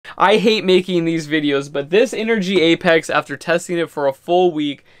I hate making these videos, but this Inergy Apex, after testing it for a full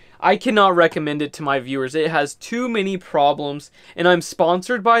week, I cannot recommend it to my viewers. It has too many problems, and I'm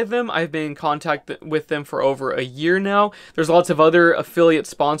sponsored by them. I've been in contact with them for over a year now. There's lots of other affiliate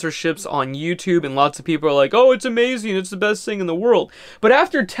sponsorships on YouTube, and lots of people are like, oh, it's amazing, it's the best thing in the world. But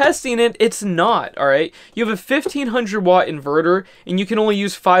after testing it, it's not, alright? You have a 1500 watt inverter, and you can only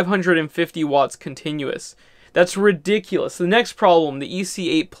use 550 watts continuous. That's ridiculous. The next problem, the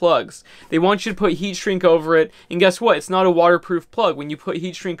EC8 plugs. They want you to put heat shrink over it, and guess what? It's not a waterproof plug. When you put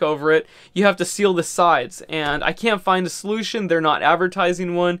heat shrink over it, you have to seal the sides, and I can't find a solution. They're not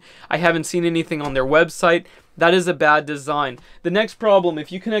advertising one. I haven't seen anything on their website. That is a bad design. The next problem, if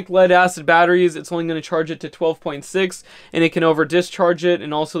you connect lead acid batteries, it's only going to charge it to 12.6, and it can over discharge it,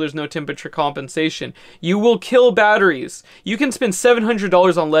 and also there's no temperature compensation. You will kill batteries. You can spend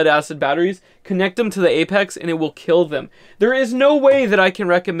 $700 on lead acid batteries, connect them to the Apex, and it will kill them. There is no way that I can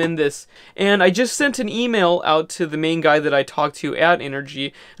recommend this. And I just sent an email out to the main guy that I talked to at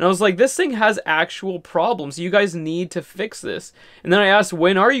Inergy, and I was like, this thing has actual problems. You guys need to fix this. And then I asked,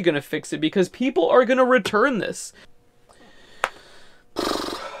 when are you going to fix it? Because people are going to return this.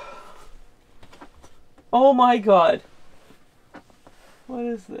 Oh my god. What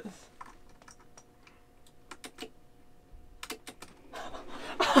is this?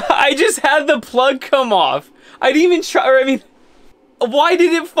 I just had the plug come off. I didn't even try, I mean, why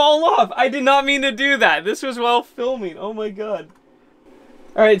did it fall off? I did not mean to do that. This was while filming. Oh my god.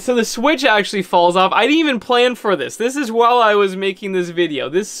 Alright, so the switch actually falls off. I didn't even plan for this. This is while I was making this video.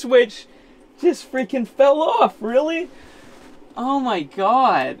 This switch just freaking fell off. Really? Oh my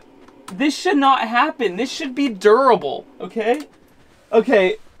god. This should not happen. This should be durable. Okay?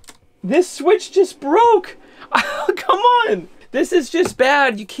 Okay. This switch just broke. Come on. This is just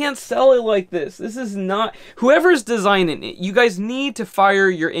bad. You can't sell it like this. This is not... Whoever's designing it, you guys need to fire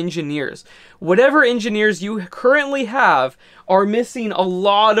your engineers. Whatever engineers you currently have are missing a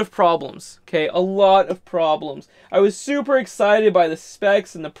lot of problems. Okay, a lot of problems. I was super excited by the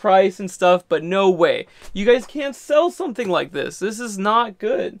specs and the price and stuff, but no way. You guys can't sell something like this. This is not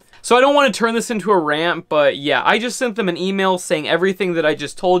good. So I don't want to turn this into a rant, but yeah, I just sent them an email saying everything that I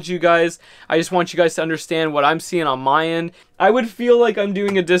just told you guys. I just want you guys to understand what I'm seeing on my end. I would feel like I'm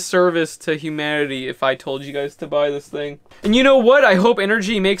doing a disservice to humanity if I told you guys to buy this thing. And you know what? I hope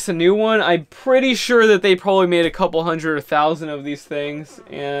Inergy makes a new one. I'm pretty sure that they probably made a couple hundred or thousand of these things,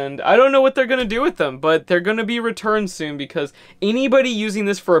 and I don't know what they're going to do with them, but they're going to be returned soon because anybody using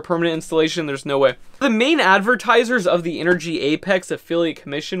this for a permanent installation, there's no way. The main advertisers of the Inergy Apex affiliate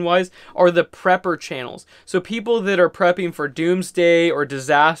commission-wise are the prepper channels. So people that are prepping for doomsday or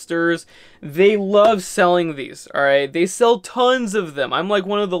disasters, they love selling these, alright? They sell tons of them. I'm like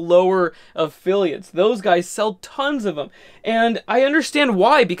one of the lower affiliates. Those guys sell tons of them. And I understand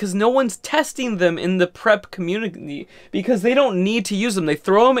why, because no one's testing them in the prep community, because they don't need to use them. They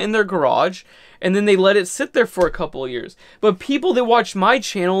throw them in their garage, and then they let it sit there for a couple of years. But people that watch my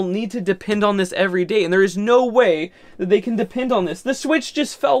channel need to depend on this every day, and there is no way that they can depend on this. The switch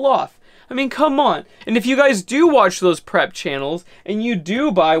just fell off. I mean, come on. And if you guys do watch those prep channels, and you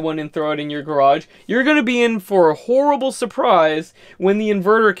do buy one and throw it in your garage, you're going to be in for a horrible surprise when the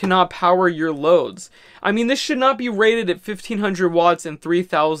inverter cannot power your loads. I mean, this should not be rated at 1500 watts and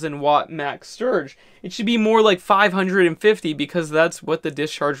 3000 watt max surge. It should be more like 550 because that's what the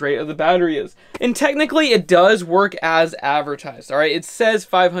discharge rate of the battery is. And technically, it does work as advertised, alright? It says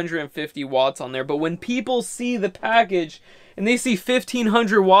 550 watts on there, but when people see the package and they see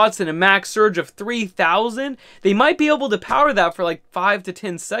 1500 watts and a max surge of 3000, they might be able to power that for like 5 to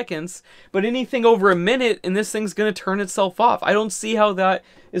 10 seconds, but anything over a minute and this thing's gonna turn itself off. I don't see how that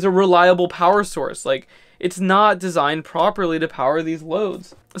is a reliable power source. Like, it's not designed properly to power these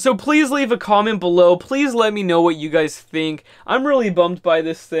loads. So please leave a comment below. Please let me know what you guys think. I'm really bummed by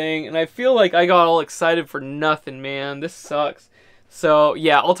this thing, and I feel like I got all excited for nothing, man. This sucks. So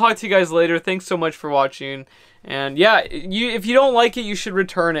yeah, I'll talk to you guys later. Thanks so much for watching. And yeah, if you don't like it, you should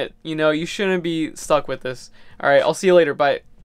return it. You know, you shouldn't be stuck with this. Alright, I'll see you later. Bye.